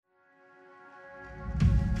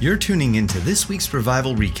You're tuning into this week's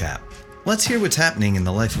Revival Recap. Let's hear what's happening in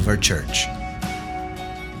the life of our church.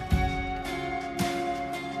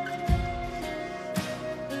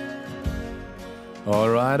 All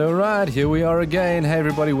right. Here we are again. Hey,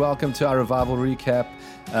 everybody. Welcome to our Revival Recap.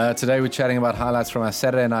 Today we're chatting about highlights from our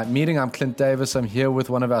Saturday night meeting. I'm Clint Davis. I'm here with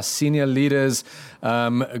one of our senior leaders,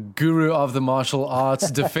 guru of the martial arts,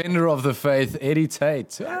 defender of the faith, Eddie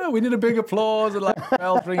Tate. We need a big applause and like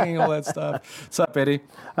bell ringing, all that stuff. What's up, Eddie?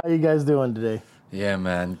 How you guys doing today? Yeah,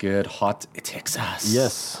 man. Good. Hot Texas.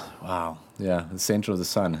 Yes. Wow. Yeah. The center of the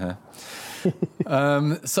sun,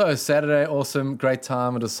 huh? So Saturday, awesome, great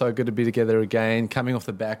time. It was so good to be together again, coming off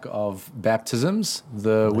the back of baptisms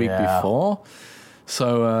the week before.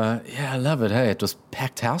 So, I love it. Hey, it was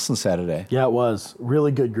packed house on Saturday. Yeah, it was.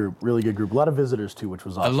 Really good group. A lot of visitors, too, which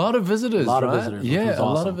was awesome. A lot of visitors, lot right? of visitors, yeah, awesome.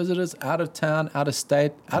 A lot of visitors out of town, out of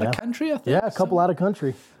state, out of country, I think. Yeah, a couple out of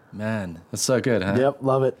country. Man, that's so good, huh? Yep,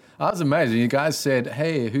 love it. I was amazed. You guys said,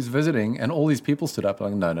 hey, who's visiting? And all these people stood up.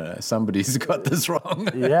 Like, no, somebody's got this wrong.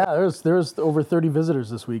 Yeah, there was over 30 visitors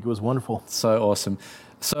this week. It was wonderful. So awesome.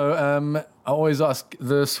 So I always ask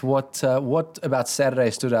this, what about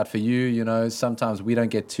Saturday stood out for you? You know, sometimes we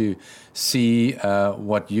don't get to see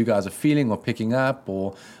what you guys are feeling or picking up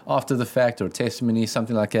or after the fact or testimony,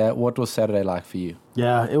 something like that. What was Saturday like for you?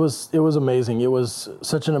 Yeah, it was amazing. It was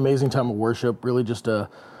such an amazing time of worship, really just a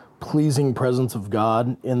pleasing presence of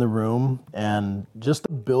God in the room and just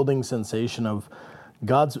a building sensation of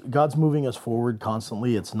God's moving us forward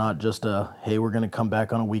constantly. It's not just hey, we're going to come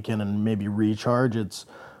back on a weekend and maybe recharge. It's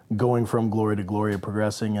going from glory to glory,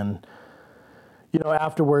 progressing. And,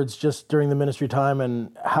 afterwards, just during the ministry time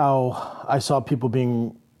and how I saw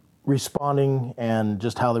people responding and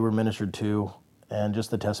just how they were ministered to and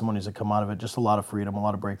just the testimonies that come out of it, just a lot of freedom, a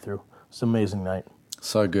lot of breakthrough. It's an amazing night.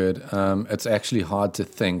 So good. It's actually hard to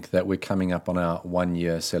think that we're coming up on our 1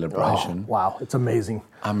 year celebration. Oh, wow. It's amazing.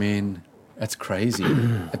 I mean, that's crazy.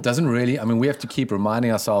 It doesn't really, we have to keep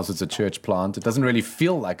reminding ourselves it's a church plant. It doesn't really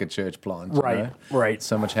feel like a church plant. Right.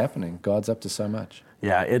 So much happening. God's up to so much.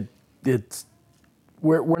 Yeah, it's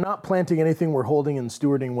we're not planting anything. We're holding and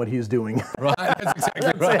stewarding what he's doing. Right, that's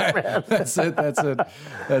exactly right. That's it.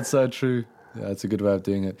 That's so true. Yeah, that's a good way of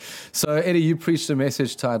doing it. So, Eddie, you preached a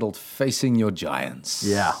message titled Facing Your Giants.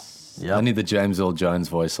 Yeah. Yep. I need the James Earl Jones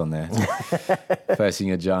voice on there. Facing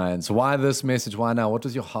Your Giants. Why this message? Why now? What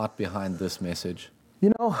was your heart behind this message?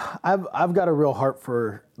 I've got a real heart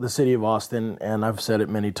for the city of Austin, and I've said it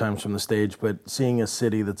many times from the stage, but seeing a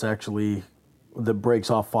city that breaks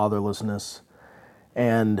off fatherlessness,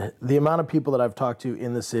 and the amount of people that I've talked to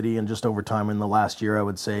in the city and just over time in the last year, I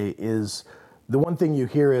would say, is the one thing you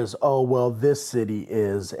hear is, oh, well, this city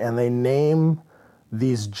is, and they name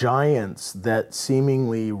these giants that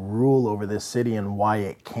seemingly rule over this city and why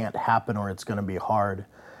it can't happen or it's going to be hard.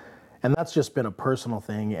 And that's just been a personal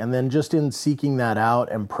thing. And then just in seeking that out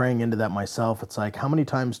and praying into that myself, it's like, how many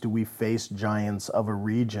times do we face giants of a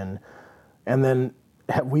region? And then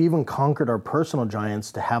have we even conquered our personal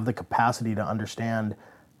giants to have the capacity to understand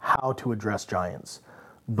how to address giants?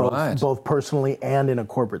 Both personally and in a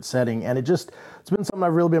corporate setting. And it's been something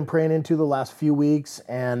I've really been praying into the last few weeks,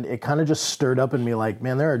 and it kind of just stirred up in me like,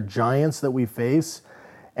 man, there are giants that we face,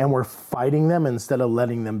 and we're fighting them instead of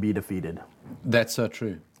letting them be defeated. That's so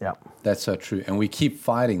true. Yeah. That's so true. And we keep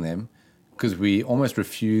fighting them because we almost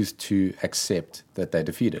refuse to accept that they're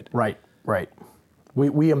defeated. Right.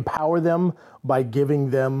 We empower them by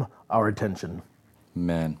giving them our attention.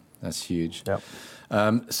 Man, that's huge. Yep.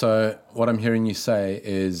 So what I'm hearing you say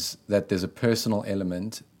is that there's a personal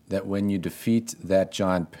element that when you defeat that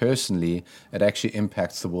giant personally, it actually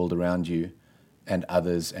impacts the world around you and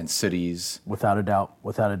others and cities. Without a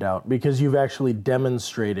doubt. Because you've actually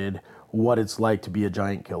demonstrated what it's like to be a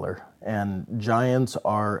giant killer. And giants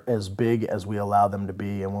are as big as we allow them to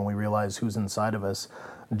be. And when we realize who's inside of us,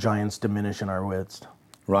 giants diminish in our midst.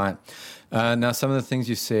 Right. Now, some of the things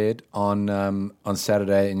you said on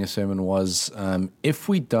Saturday in your sermon was, if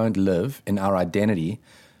we don't live in our identity,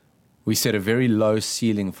 we set a very low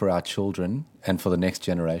ceiling for our children and for the next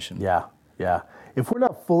generation. Yeah. If we're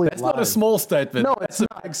not fully That's not a small statement. No, That's a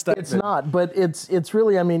big statement. It's not, but it's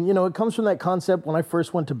really, it comes from that concept. When I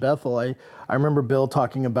first went to Bethel, I remember Bill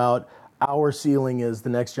talking about our ceiling is the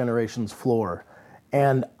next generation's floor.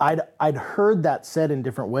 And I'd heard that said in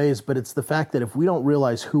different ways, but it's the fact that if we don't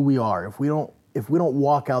realize who we are, if we don't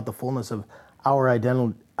walk out the fullness of our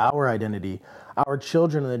identity, our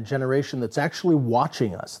children and the generation that's actually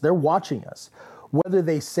watching us, they're watching us. Whether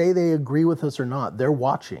they say they agree with us or not, they're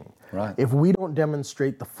watching. Right. If we don't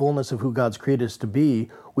demonstrate the fullness of who God's created us to be,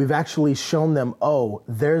 we've actually shown them, oh,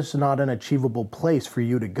 there's not an achievable place for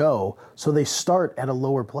you to go. So they start at a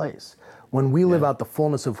lower place. When we live out the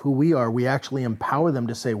fullness of who we are, we actually empower them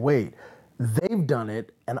to say, wait, they've done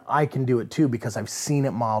it and I can do it too because I've seen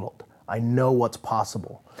it modeled. I know what's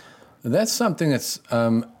possible. That's something that's,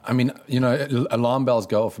 alarm bells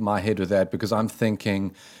go off in my head with that because I'm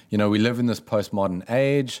thinking, we live in this postmodern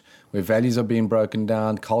age where values are being broken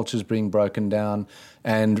down, culture's being broken down,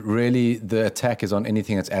 and really the attack is on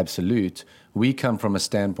anything that's absolute. We come from a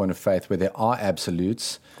standpoint of faith where there are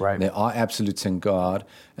absolutes. Right. There are absolutes in God.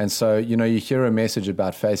 And so, you hear a message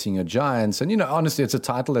about facing your giants, and, honestly, it's a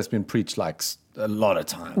title that's been preached like a lot of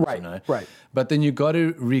times. Right, right. But then you got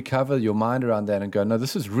to recover your mind around that and go, no,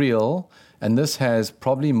 this is real, and this has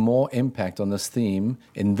probably more impact on this theme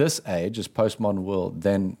in this age, this postmodern world,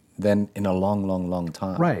 than in a long, long, long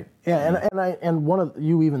time. Right. Yeah, and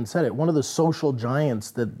you even said it. One of the social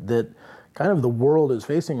giants that kind of the world is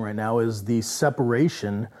facing right now is the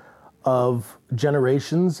separation of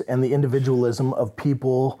generations and the individualism of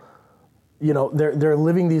people. They're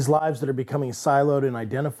living these lives that are becoming siloed and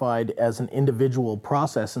identified as an individual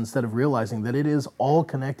process instead of realizing that it is all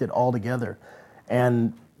connected all together.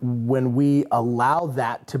 And when we allow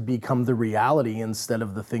that to become the reality instead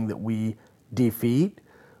of the thing that we defeat,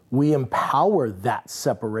 we empower that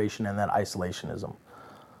separation and that isolationism.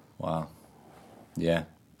 Wow. Yeah.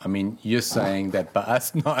 I mean, you're saying that by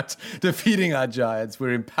us not defeating our giants,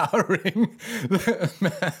 we're empowering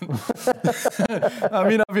man. I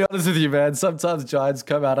mean, I'll be honest with you, man. Sometimes giants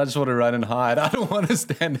come out, I just want to run and hide. I don't want to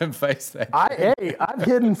stand and face that. I've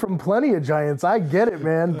hidden from plenty of giants. I get it,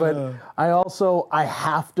 man. But I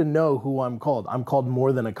have to know who I'm called. I'm called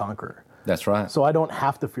more than a conqueror. That's right. So I don't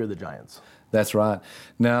have to fear the giants. That's right.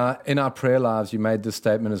 Now, in our prayer lives, you made this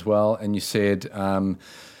statement as well, and you said,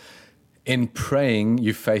 in praying,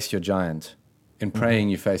 you face your giant. In praying,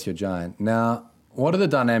 you face your giant. Now, what are the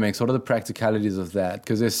dynamics? What are the practicalities of that?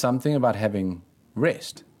 Because there's something about having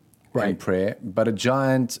rest in prayer, but a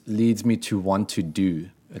giant leads me to want to do.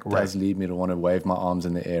 It does lead me to want to wave my arms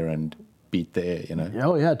in the air and beat the air,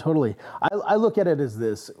 Oh, yeah, totally. I look at it as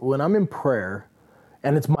this. When I'm in prayer,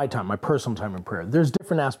 and it's my time, my personal time in prayer, there's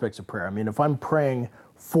different aspects of prayer. I mean, if I'm praying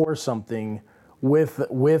for something with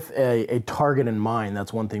a target in mind,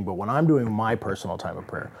 that's one thing. But when I'm doing my personal time of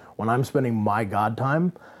prayer, when I'm spending my God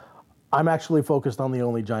time, I'm actually focused on the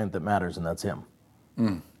only giant that matters, and that's Him.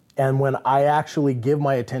 And when I actually give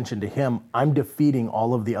my attention to Him, I'm defeating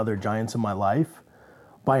all of the other giants in my life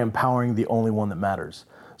by empowering the only one that matters.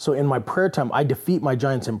 So in my prayer time, I defeat my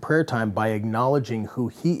giants in prayer time by acknowledging who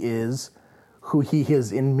He is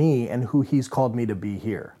in me, and who He's called me to be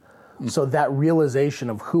here. So that realization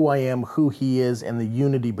of who I am, who He is, and the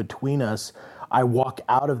unity between us, I walk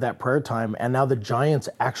out of that prayer time, and now the giants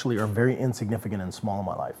actually are very insignificant and small in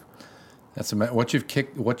my life. That's amazing. What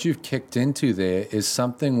you've kicked into there is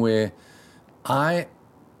something where I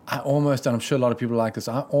almost, and I'm sure a lot of people like this,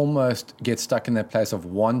 I almost get stuck in that place of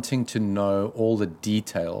wanting to know all the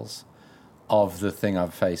details of the thing I'm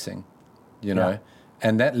facing,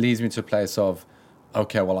 and that leads me to a place of,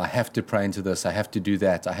 okay, well, I have to pray into this, I have to do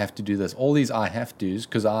that, I have to do this. All these I have to's,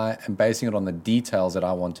 because I am basing it on the details that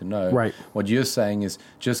I want to know. Right. What you're saying is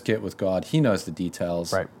just get with God. He knows the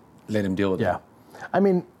details. Right. Let Him deal with them. I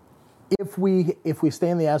mean, if we stay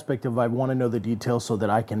in the aspect of I want to know the details so that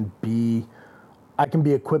I can be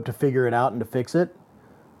equipped to figure it out and to fix it,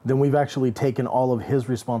 then we've actually taken all of His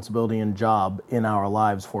responsibility and job in our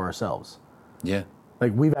lives for ourselves. Yeah.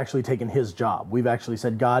 Like, we've actually taken His job. We've actually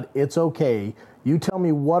said, God, it's okay. You tell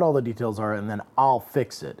me what all the details are, and then I'll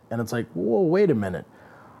fix it. And it's like, whoa, wait a minute.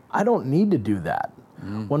 I don't need to do that.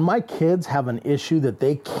 When my kids have an issue that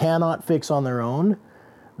they cannot fix on their own,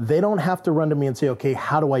 they don't have to run to me and say, okay,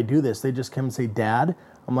 how do I do this? They just come and say, Dad,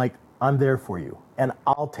 I'm like, I'm there for you, and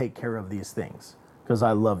I'll take care of these things because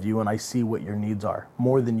I love you and I see what your needs are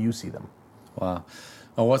more than you see them. Wow.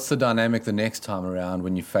 Well, what's the dynamic the next time around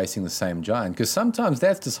when you're facing the same giant? Because sometimes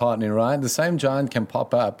that's disheartening, right? The same giant can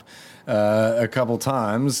pop up a couple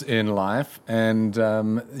times in life, and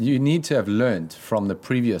you need to have learned from the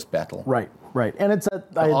previous battle. Right. And it's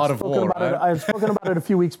I've spoken about it a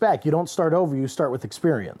few weeks back. You don't start over, you start with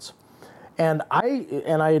experience. And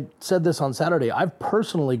I said this on Saturday, I've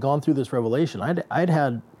personally gone through this revelation. I'd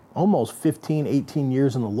had almost 15, 18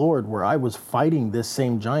 years in the Lord where I was fighting this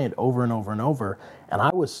same giant over and over and over. And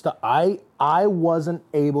I wasn't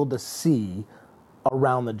able to see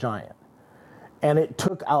around the giant. And it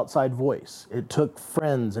took outside voice. It took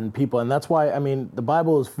friends and people. And that's why, I mean, the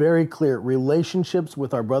Bible is very clear. Relationships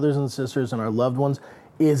with our brothers and sisters and our loved ones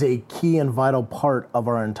is a key and vital part of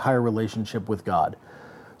our entire relationship with God.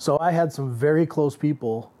 So I had some very close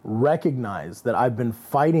people recognize that I've been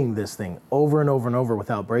fighting this thing over and over and over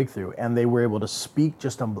without breakthrough, and they were able to speak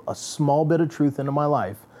just a small bit of truth into my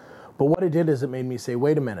life. But what it did is it made me say,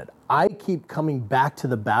 wait a minute, I keep coming back to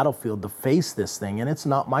the battlefield to face this thing, and it's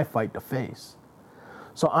not my fight to face.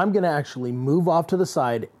 So I'm going to actually move off to the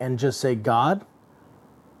side and just say, God,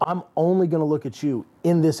 I'm only going to look at you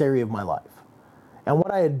in this area of my life. And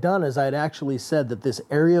what I had done is I had actually said that this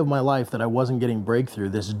area of my life that I wasn't getting breakthrough,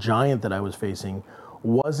 this giant that I was facing,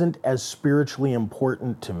 wasn't as spiritually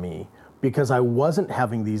important to me because I wasn't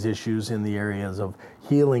having these issues in the areas of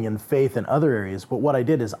healing and faith and other areas. But what I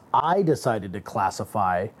did is I decided to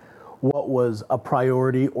classify what was a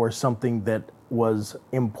priority or something that was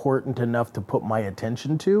important enough to put my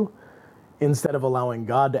attention to, instead of allowing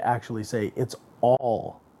God to actually say, it's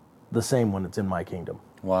all the same when it's in my kingdom.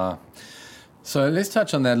 Wow. So let's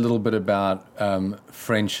touch on that a little bit about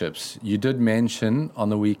friendships. You did mention on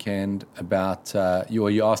the weekend about,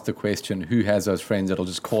 you asked the question, who has those friends that'll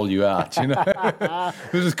just call you out, you know?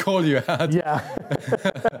 Who'll just call you out. Yeah.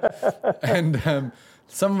 And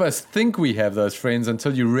some of us think we have those friends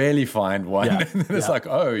until you really find one. Yeah. And then it's like,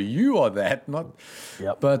 oh, you are that, not...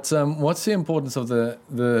 Yep. But what's the importance of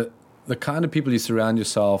the kind of people you surround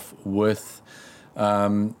yourself with?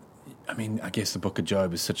 I mean, I guess the book of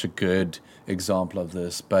Job is such a good example of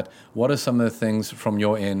this, but what are some of the things from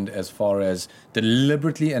your end as far as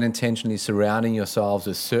deliberately and intentionally surrounding yourselves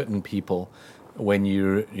with certain people when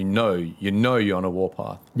you know you're on a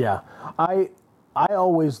warpath? Yeah. I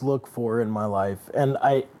always look for in my life, and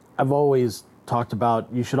I've always talked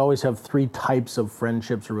about, you should always have 3 types of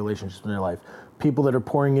friendships or relationships in your life. People that are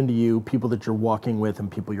pouring into you, people that you're walking with,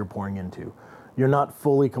 and people you're pouring into. You're not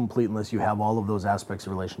fully complete unless you have all of those aspects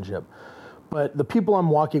of relationship. But the people I'm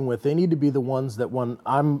walking with, they need to be the ones that when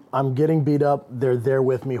I'm getting beat up, they're there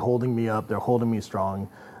with me, holding me up, they're holding me strong.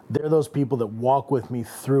 They're those people that walk with me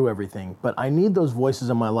through everything. But I need those voices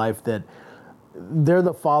in my life that they're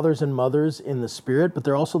the fathers and mothers in the spirit, but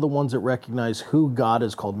they're also the ones that recognize who God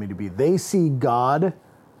has called me to be. They see God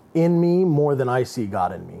in me more than I see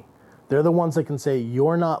God in me. They're the ones that can say,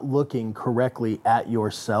 you're not looking correctly at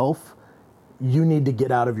yourself. You need to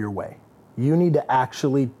get out of your way. You need to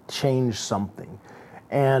actually change something.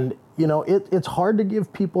 And, you know, it's hard to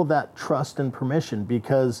give people that trust and permission,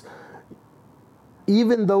 because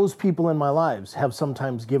even those people in my lives have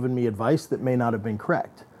sometimes given me advice that may not have been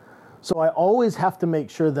correct. So I always have to make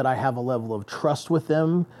sure that I have a level of trust with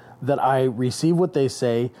them, that I receive what they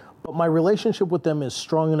say, but my relationship with them is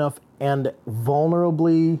strong enough and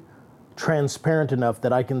vulnerably transparent enough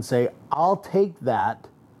that I can say, I'll take that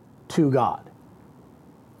to God.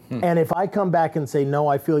 And if I come back and say, no,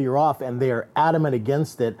 I feel you're off, and they are adamant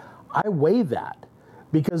against it, I weigh that,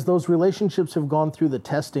 because those relationships have gone through the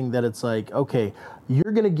testing that it's like, okay,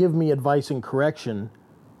 you're going to give me advice and correction,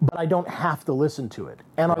 but I don't have to listen to it.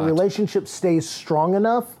 And our relationship stays strong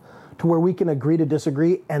enough to where we can agree to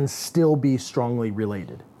disagree and still be strongly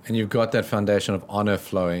related. And you've got that foundation of honor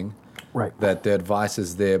flowing. Right. That the advice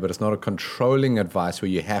is there, but it's not a controlling advice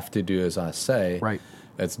where you have to do as I say. Right.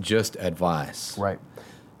 It's just advice. Right.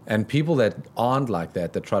 And people that aren't like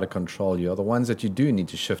that try to control you, are the ones that you do need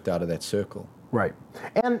to shift out of that circle. Right.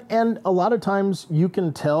 And a lot of times you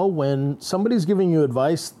can tell when somebody's giving you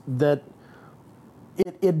advice that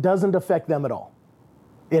it doesn't affect them at all.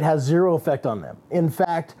 It has zero effect on them. In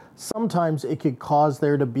fact, sometimes it could cause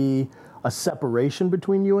there to be a separation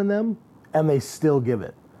between you and them, and they still give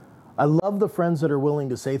it. I love the friends that are willing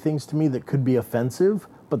to say things to me that could be offensive,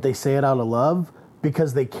 but they say it out of love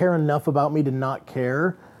because they care enough about me to not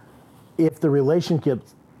care if the relationship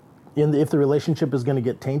is going to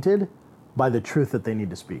get tainted by the truth that they need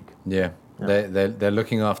to speak. Yeah. They're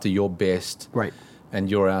looking after your best, right,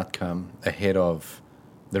 and your outcome ahead of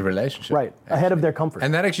the relationship, right, actually. Ahead of their comfort,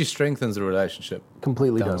 and that actually strengthens the relationship.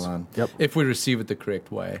 Completely down does. The line, yep. If we receive it the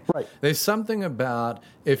correct way, right. There's something about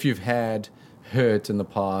if you've had hurt in the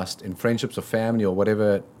past in friendships or family or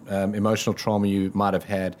whatever emotional trauma you might have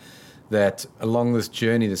had, that along this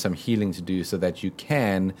journey there's some healing to do so that you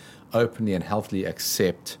can openly and healthily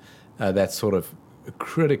accept that sort of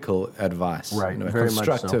critical advice, right? Very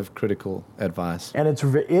constructive, so. Critical advice. And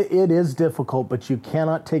it is difficult, but you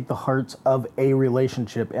cannot take the hurts of a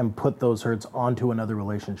relationship and put those hurts onto another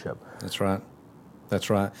relationship. That's right. That's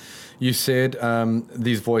right. You said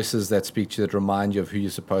these voices that speak to you, that remind you of who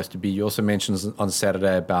you're supposed to be. You also mentioned on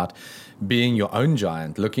Saturday about being your own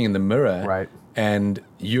giant, looking in the mirror, right? And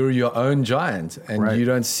you're your own giant, and right. You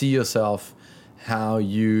don't see yourself how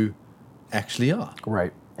you actually are.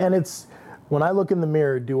 Right. And it's When I look in the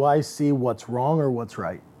mirror, do I see what's wrong or what's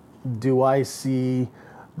right? Do I see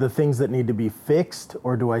the things that need to be fixed,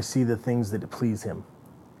 or do I see the things that please him?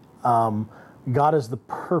 God is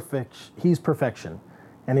he's perfection,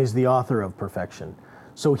 and he's the author of perfection.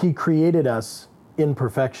 So he created us in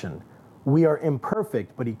perfection. We are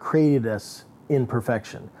imperfect, but he created us in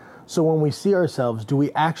perfection. So when we see ourselves, do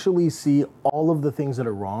we actually see all of the things that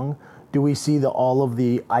are wrong? Do we see all of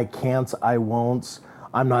the I can'ts, I won'ts,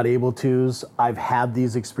 I'm not able to's, I've had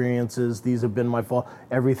these experiences, these have been my fault,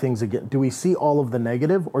 everything's again. Do we see all of the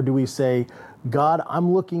negative, or do we say, God,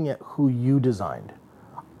 I'm looking at who you designed.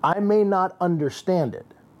 I may not understand it,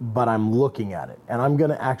 but I'm looking at it, and I'm going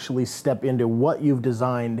to actually step into what you've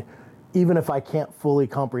designed, even if I can't fully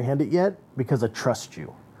comprehend it yet, because I trust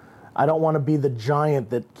you. I don't want to be the giant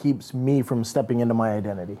that keeps me from stepping into my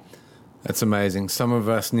identity. That's amazing. Some of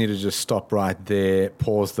us need to just stop right there,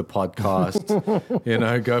 pause the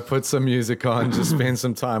podcast, go put some music on, just spend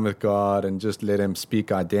some time with God and just let him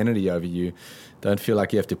speak identity over you. Don't feel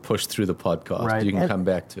like you have to push through the podcast. Right. You can come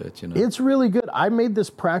back to it, It's really good. I made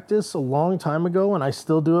this practice a long time ago, and I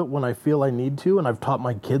still do it when I feel I need to, and I've taught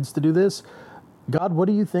my kids to do this. God, what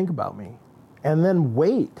do you think about me? And then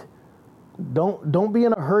wait. Don't be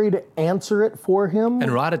in a hurry to answer it for him.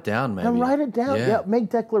 And write it down, maybe. And write it down. Yeah, make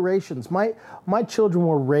declarations. My children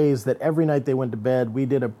were raised that every night they went to bed, we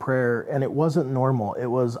did a prayer, and it wasn't normal. It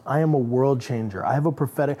was, I am a world changer. I have a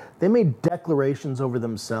prophetic. They made declarations over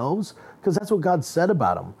themselves because that's what God said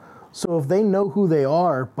about them. So if they know who they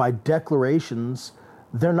are by declarations,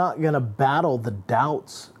 they're not going to battle the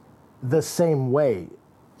doubts the same way.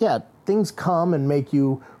 Yeah, things come and make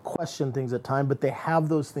you question things at times, but they have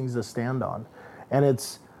those things to stand on. And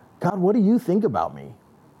it's, God, what do you think about me?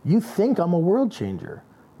 You think I'm a world changer.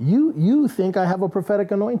 You think I have a prophetic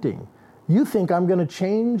anointing. You think I'm going to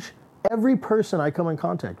change every person I come in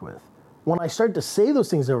contact with. When I start to say those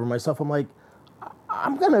things over myself, I'm like,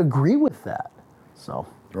 I'm going to agree with that. So.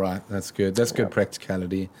 Right, that's good. That's good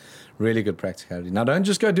practicality. Really good practicality. Now, don't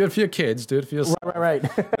just go do it for your kids. Do it for yourself. Right.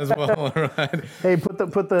 As well, right? Hey, put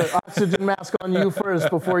the oxygen mask on you first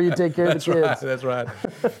before you take care of the kids. That's right.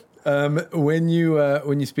 When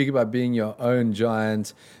you speak about being your own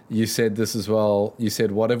giant, you said this as well. You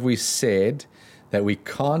said, what have we said that we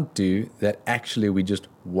can't do that actually we just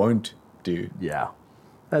won't do? Yeah.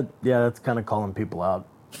 That's kind of calling people out.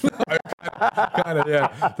 Kind of,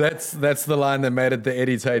 yeah. That's the line that made it the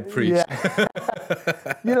Eddie Tate preach. Yeah.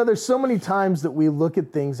 There's so many times that we look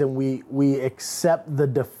at things and we accept the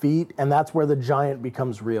defeat, and that's where the giant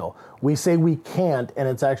becomes real. We say we can't, and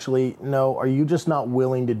it's actually, no, are you just not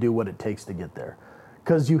willing to do what it takes to get there?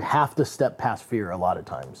 Because you have to step past fear a lot of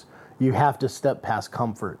times. You have to step past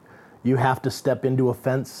comfort. You have to step into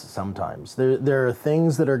offense sometimes. There are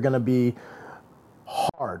things that are going to be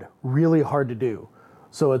hard, really hard to do.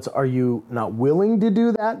 So are you not willing to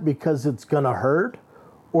do that because it's going to hurt?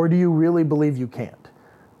 Or do you really believe you can't?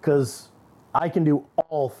 Because I can do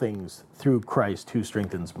all things through Christ who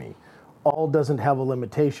strengthens me. All doesn't have a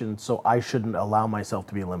limitation, so I shouldn't allow myself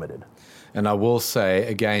to be limited. And I will say,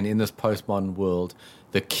 again, in this postmodern world,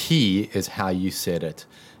 the key is how you said it.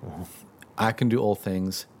 Mm-hmm. I can do all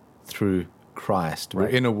things through Christ.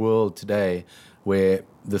 Right. We're in a world today where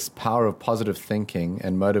this power of positive thinking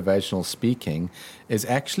and motivational speaking is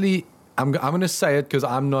actually, I'm going to say it because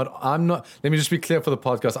I'm not, let me just be clear for the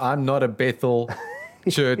podcast, I'm not a Bethel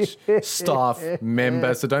church staff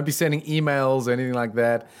member, so don't be sending emails or anything like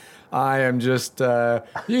that. I am just,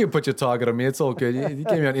 you can put your target on me, it's all good. You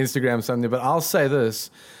get me on Instagram or something, but I'll say this,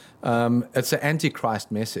 it's an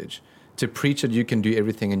anti-Christ message. To preach that you can do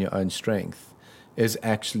everything in your own strength is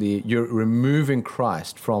actually, you're removing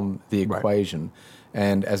Christ from the equation. Right.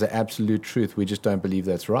 And as an absolute truth, we just don't believe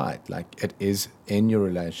that's right. Like, it is in your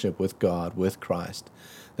relationship with God, with Christ,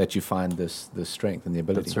 that you find this strength and the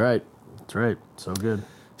ability. That's right. So good.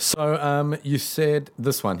 So you said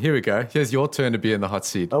this one. Here we go. Here's your turn to be in the hot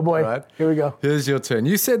seat. Oh, boy. Right? Here we go. Here's your turn.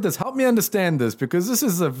 You said this. Help me understand this, because this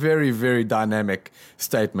is a very, very dynamic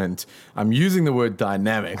statement. I'm using the word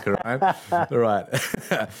dynamic, right? Right.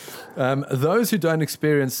 Those who don't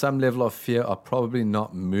experience some level of fear are probably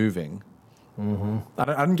not moving. Mm-hmm. I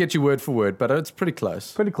didn't get you word for word, but it's pretty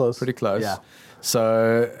close. Pretty close. Yeah.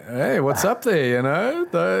 So, hey, what's up there,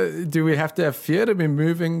 do we have to have fear to be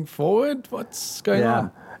moving forward? What's going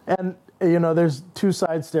on? And, there's two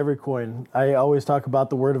sides to every coin. I always talk about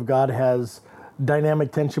the Word of God has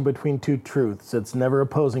dynamic tension between two truths. It's never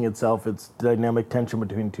opposing itself. It's dynamic tension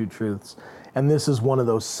between two truths. And this is one of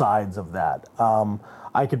those sides of that.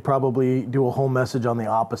 I could probably do a whole message on the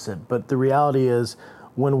opposite, but the reality is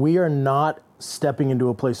when we are not stepping into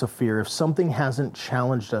a place of fear, if something hasn't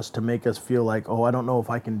challenged us to make us feel like, oh, I don't know if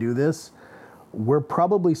I can do this, we're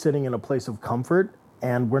probably sitting in a place of comfort,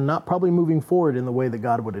 and we're not probably moving forward in the way that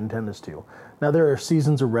God would intend us to. Now, there are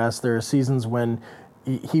seasons of rest. There are seasons when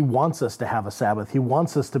He wants us to have a Sabbath. He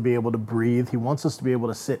wants us to be able to breathe. He wants us to be able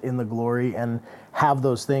to sit in the glory and have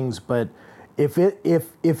those things. But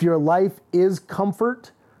if your life is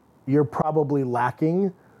comfort, you're probably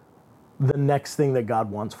lacking the next thing that God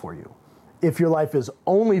wants for you. If your life is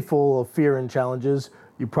only full of fear and challenges,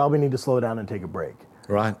 you probably need to slow down and take a break.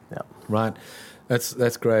 Right. Yeah. Right.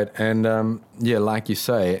 That's great. And like you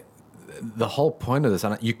say, the whole point of this,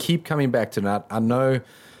 and you keep coming back to that. I know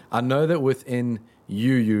that within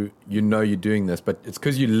you know you're doing this, but it's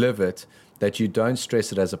because you live it that you don't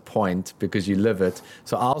stress it as a point, because you live it.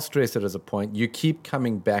 So I'll stress it as a point. You keep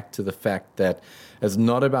coming back to the fact that it's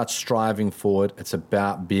not about striving forward. It's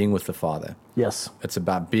about being with the Father. Yes. It's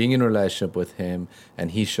about being in relationship with Him, and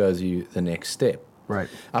He shows you the next step. Right.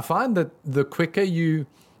 I find that the quicker you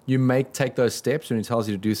take those steps when He tells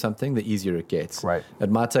you to do something, the easier it gets. Right. It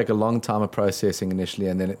might take a long time of processing initially,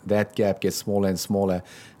 and then that gap gets smaller and smaller,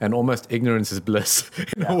 and almost ignorance is bliss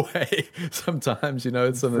in a way. Sometimes,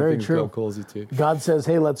 it's some of the things God calls you to. God says,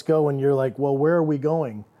 hey, let's go, and you're like, well, where are we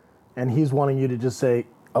going? And He's wanting you to just say,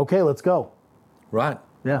 okay, let's go. Right.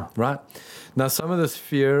 Yeah. Right. Now, some of this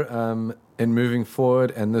fear in moving forward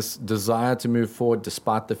and this desire to move forward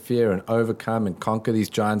despite the fear and overcome and conquer these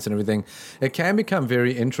giants and everything, it can become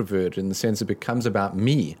very introverted in the sense it becomes about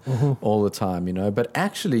me all the time, But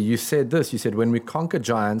actually, you said when we conquer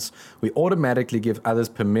giants, we automatically give others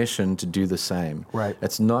permission to do the same. Right.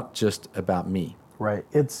 It's not just about me. Right.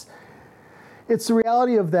 It's the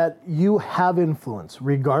reality of that you have influence,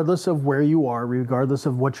 regardless of where you are, regardless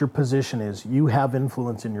of what your position is, you have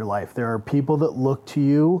influence in your life. There are people that look to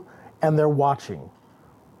you and they're watching.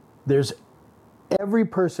 Every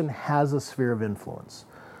person has a sphere of influence,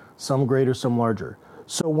 some greater, some larger.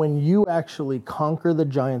 So when you actually conquer the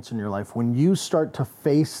giants in your life, when you start to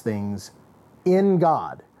face things in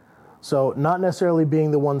God, so not necessarily being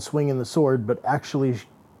the one swinging the sword, but actually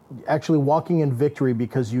walking in victory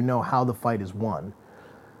because you know how the fight is won.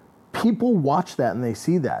 People watch that and they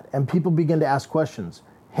see that, and people begin to ask questions.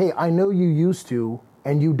 Hey, I know you used to,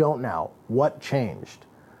 and you don't now. What changed?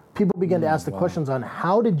 People begin to ask the questions on,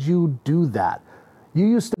 how did you do that? You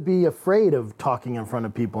used to be afraid of talking in front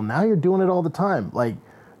of people. Now you're doing it all the time. Like,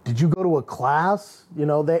 did you go to a class?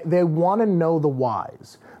 They want to know the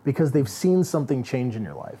whys because they've seen something change in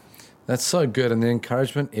your life. That's so good. And the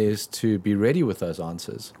encouragement is to be ready with those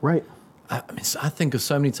answers. Right. I think of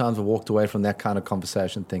so many times I walked away from that kind of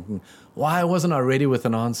conversation thinking, why wasn't I ready with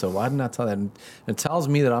an answer? Why didn't I tell that? And it tells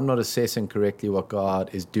me that I'm not assessing correctly what God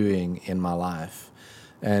is doing in my life.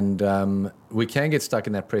 And we can get stuck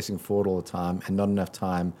in that pressing forward all the time and not enough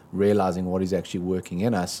time realizing what He's actually working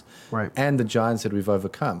in us, right, and the giants that we've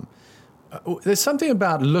overcome. There's something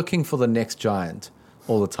about looking for the next giant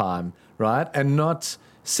all the time, right? And not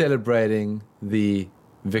celebrating the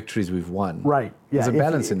victories we've won. Right. Yeah. There's a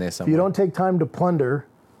balance in there somewhere. If you don't take time to plunder,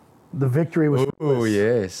 the victory was Oh,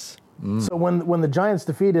 yes. So when the giant's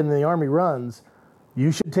defeated and the army runs,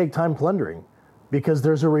 you should take time plundering because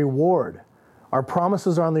there's a reward. Our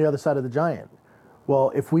promises are on the other side of the giant.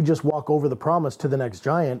 Well, if we just walk over the promise to the next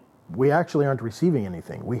giant, we actually aren't receiving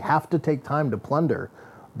anything. We have to take time to plunder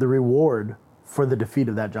the reward for the defeat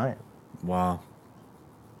of that giant. Wow.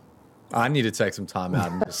 I need to take some time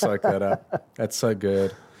out and just soak that up. That's so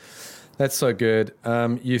good. That's so good.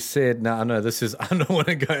 You said, now I know this is, I don't want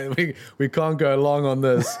to go, we can't go long on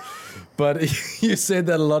this, but you said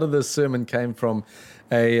that a lot of this sermon came from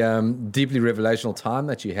a deeply revelational time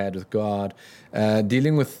that you had with God,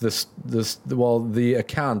 dealing with the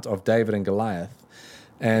account of David and Goliath,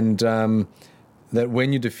 and that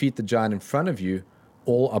when you defeat the giant in front of you,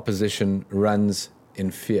 all opposition runs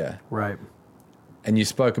in fear. Right. And you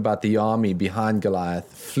spoke about the army behind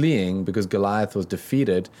Goliath fleeing because Goliath was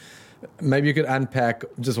defeated. Maybe you could unpack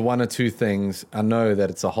just one or two things. I know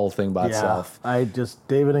that it's a whole thing by itself.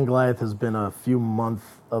 David and Goliath has been a few months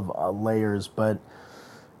of layers, but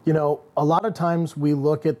a lot of times we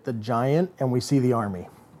look at the giant and we see the army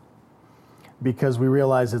because we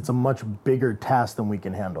realize it's a much bigger task than we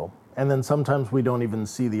can handle. And then sometimes we don't even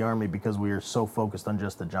see the army because we are so focused on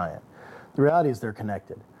just the giant. The reality is they're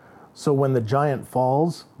connected. So when the giant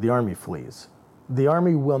falls, the army flees. The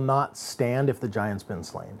army will not stand if the giant's been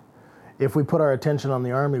slain. If we put our attention on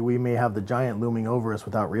the army, we may have the giant looming over us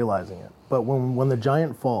without realizing it. But when the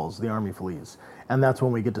giant falls, the army flees. And that's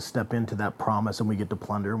when we get to step into that promise and we get to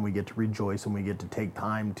plunder and we get to rejoice and we get to take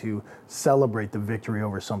time to celebrate the victory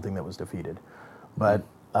over something that was defeated. But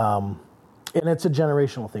And it's a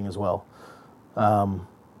generational thing as well.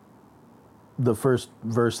 The first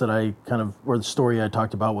verse that or the story I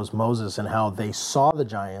talked about was Moses and how they saw the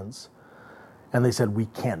giants and they said, we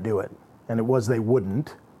can't do it. And it was they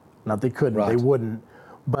wouldn't. Not they couldn't, they wouldn't.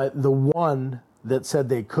 But the one that said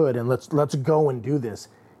they could and let's go and do this,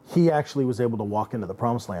 he actually was able to walk into the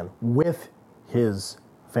promised land with his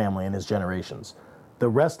family and his generations. The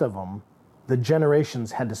rest of them, the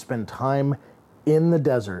generations had to spend time in the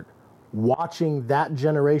desert watching that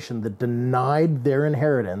generation that denied their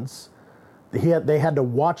inheritance. They had to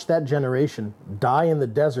watch that generation die in the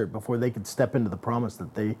desert before they could step into the promise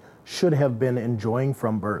that they should have been enjoying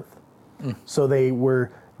from birth. So they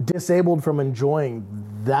were disabled from enjoying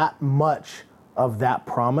that much of that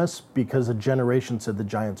promise because a generation said the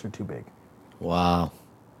giants are too big. Wow.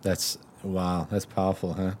 That's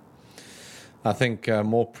powerful, huh? I think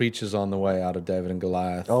more preachers on the way out of David and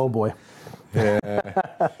Goliath. Oh, boy. Yeah.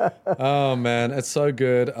 Oh man, it's so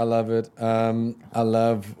good. I love it. I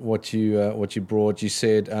love what you brought. You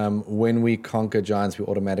said when we conquer giants, we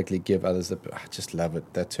automatically give others I just love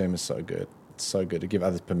it. That term is so good. It's so good to give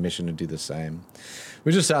others permission to do the same.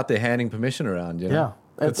 We're just out there handing permission around. You know?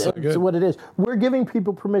 Yeah, it's so good. It's what it is. We're giving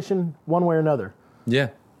people permission one way or another. Yeah.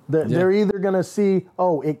 They're either gonna see,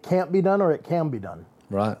 oh, it can't be done, or it can be done.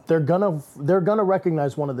 Right. They're gonna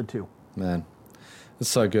recognize one of the two. Man. It's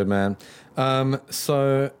so good, man.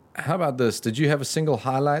 So how about this? Did you have a single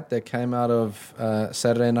highlight that came out of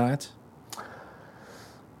Saturday night?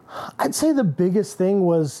 I'd say the biggest thing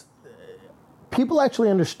was people actually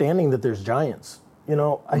understanding that there's giants. You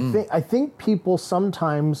know, I think people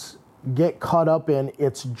sometimes get caught up in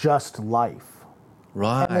it's just life.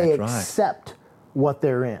 Right, and they accept what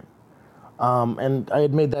they're in. And I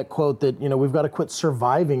had made that quote that, we've got to quit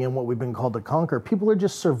surviving in what we've been called to conquer. People are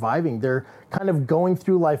just surviving. They're kind of going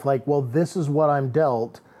through life like, well, this is what I'm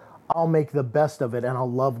dealt. I'll make the best of it and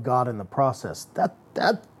I'll love God in the process.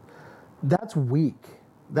 That's weak.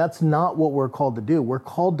 That's not what we're called to do. We're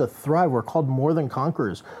called to thrive. We're called more than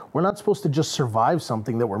conquerors. We're not supposed to just survive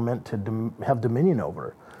something that we're meant to have dominion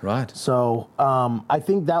over. Right. So I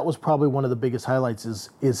think that was probably one of the biggest highlights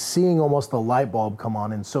is seeing almost the light bulb come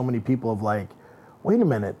on in so many people of like, wait a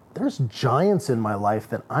minute, there's giants in my life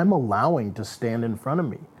that I'm allowing to stand in front of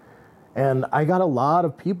me. And I got a lot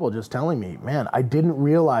of people just telling me, man, I didn't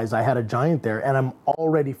realize I had a giant there and I'm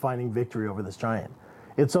already finding victory over this giant.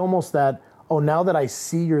 It's almost that, oh, now that I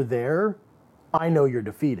see you're there, I know you're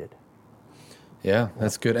defeated. Yeah,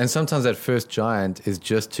 that's good. And sometimes that first giant is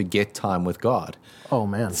just to get time with God. Oh,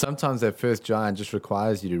 man. Sometimes that first giant just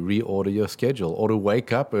requires you to reorder your schedule or to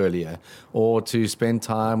wake up earlier or to spend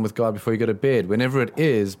time with God before you go to bed, whenever it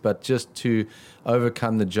is, but just to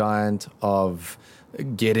overcome the giant of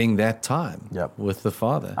getting that time with the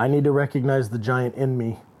Father. I need to recognize the giant in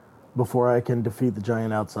me before I can defeat the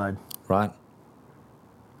giant outside. Right.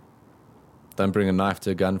 Don't bring a knife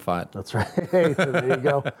to a gunfight. That's right. There you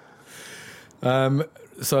go.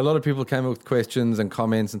 So a lot of people came up with questions and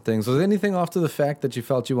comments and things. Was there anything after the fact that you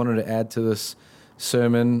felt you wanted to add to this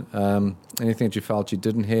sermon? Anything that you felt you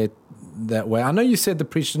didn't hear that way? I know you said the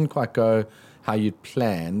preach didn't quite go how you'd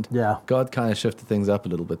planned. Yeah. God kind of shifted things up a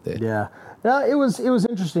little bit there. Yeah. No, it was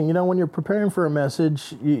interesting. When you're preparing for a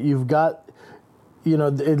message, you've got,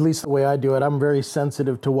 at least the way I do it, I'm very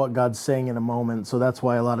sensitive to what God's saying in a moment. So that's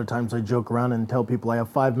why a lot of times I joke around and tell people I have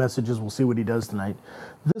 5 messages. We'll see what he does tonight.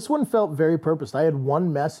 This one felt very purposed. I had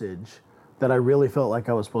one message that I really felt like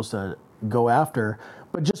I was supposed to go after.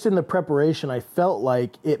 But just in the preparation, I felt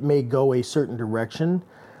like it may go a certain direction.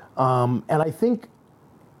 And I think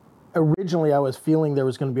originally I was feeling there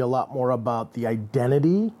was going to be a lot more about the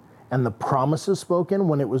identity and the promises spoken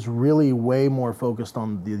when it was really way more focused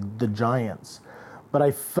on the giants. But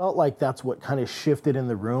I felt like that's what kind of shifted in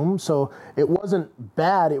the room. So it wasn't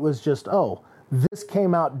bad. It was just, this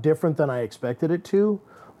came out different than I expected it to.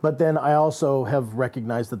 But then I also have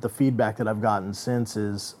recognized that the feedback that I've gotten since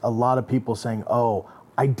is a lot of people saying,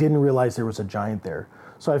 I didn't realize there was a giant there.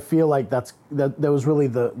 So I feel like that was really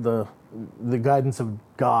the guidance of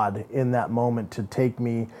God in that moment to take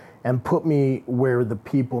me and put me where the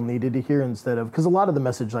people needed to hear instead of, because a lot of the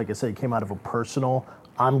message, like I said, came out of a personal,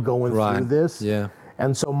 I'm going through this. Yeah.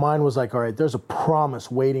 And so mine was like, all right, there's a promise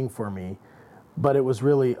waiting for me. But it was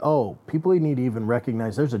really, people need to even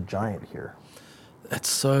recognize there's a giant here. It's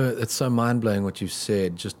so mind-blowing what you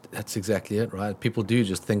said. Just that's exactly it, right? People do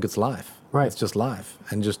just think it's life. Right. It's just life.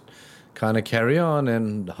 And just kind of carry on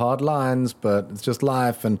and hard lines, but it's just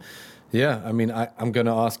life. And Yeah, I mean, I'm going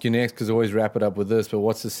to ask you next because I always wrap it up with this, but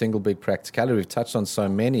what's the single big practicality? We've touched on so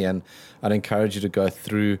many, and I'd encourage you to go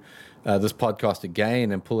through this podcast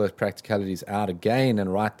again and pull those practicalities out again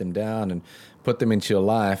and write them down and put them into your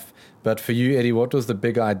life. But for you, Eddie, what was the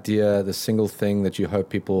big idea, the single thing that you hope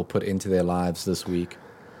people will put into their lives this week?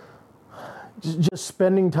 Just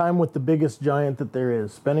spending time with the biggest giant that there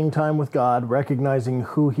is, spending time with God, recognizing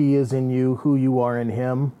who he is in you, who you are in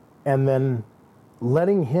him, and then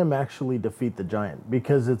letting him actually defeat the giant,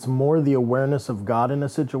 because it's more the awareness of God in a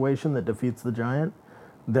situation that defeats the giant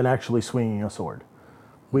than actually swinging a sword.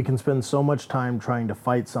 We can spend so much time trying to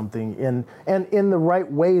fight something in the right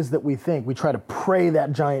ways that we think. We try to pray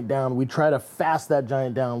that giant down. We try to fast that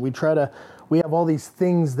giant down. We have all these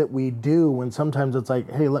things that we do when sometimes it's like,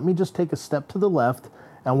 hey, let me just take a step to the left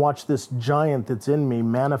and watch this giant that's in me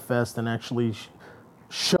manifest and actually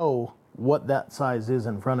show what that size is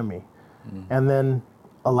in front of me. And then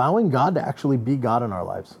allowing God to actually be God in our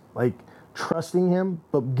lives, like trusting him,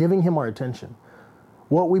 but giving him our attention.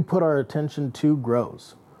 What we put our attention to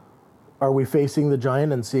grows. Are we facing the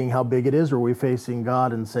giant and seeing how big it is, or are we facing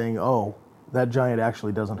God and saying, oh, that giant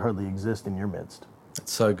actually doesn't hardly exist in your midst?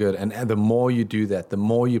 It's so good. And the more you do that, the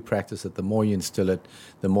more you practice it, the more you instill it,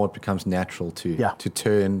 the more it becomes natural to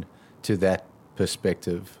turn to that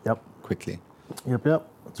perspective quickly. Yep.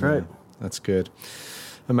 That's right. That's good.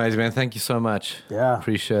 Amazing, man. Thank you so much. Yeah.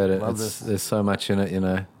 Appreciate it. Love this. There's so much in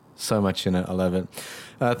it, so much in it. I love it.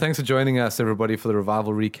 Thanks for joining us, everybody, for the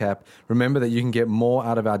Revival Recap. Remember that you can get more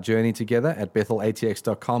out of our journey together at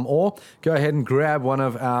BethelATX.com, or go ahead and grab one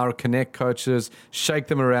of our Connect coaches, shake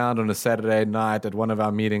them around on a Saturday night at one of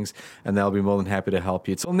our meetings, and they'll be more than happy to help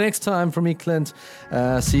you. Till next time, from me, Clint.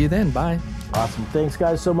 See you then. Bye. Awesome. Thanks,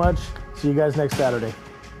 guys, so much. See you guys next Saturday.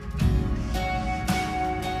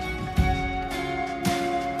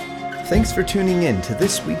 Thanks for tuning in to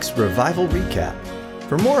this week's Revival Recap.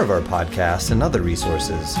 For more of our podcasts and other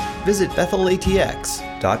resources, visit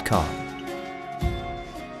BethelATX.com.